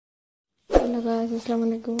Hello guys,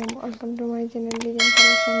 Assalamualaikum. Welcome to my channel Design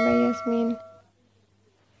Collection by Yasmin.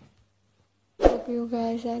 Hope you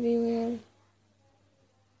guys are well.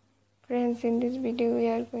 Friends, in this video we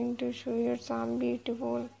are going to show you some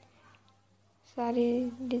beautiful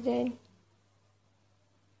saree design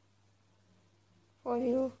for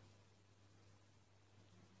you.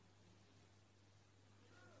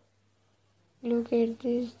 Look at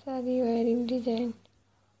this saree wearing design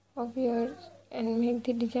of yours and make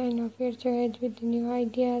the design of your choice with new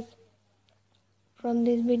ideas from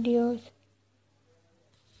these videos.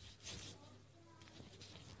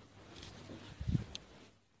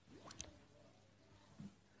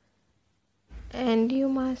 And you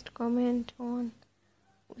must comment on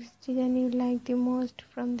which design you like the most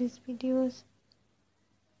from these videos.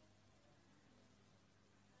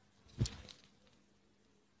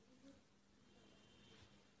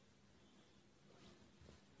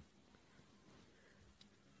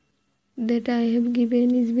 That I have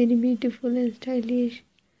given is very beautiful and stylish,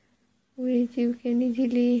 which you can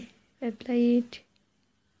easily apply it.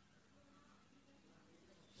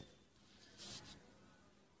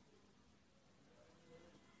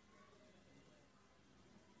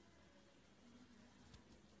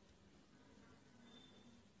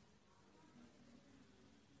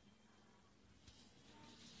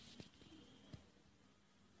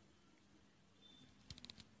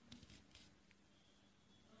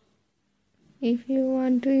 If you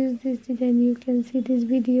want to use this design, you can see these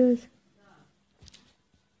videos.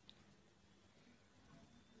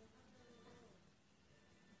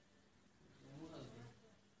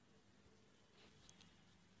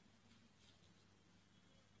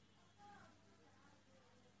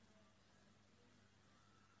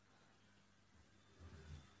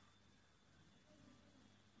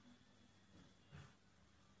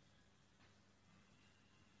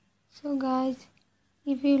 So guys,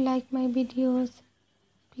 if you like my videos,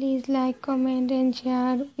 please like, comment and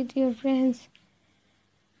share with your friends.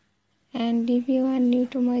 And if you are new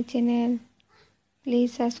to my channel,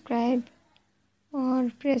 please subscribe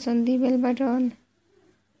or press on the bell button.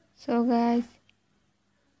 So guys,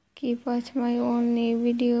 keep watching my own new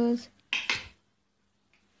videos.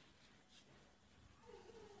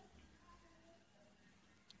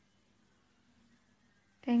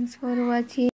 Thanks for watching.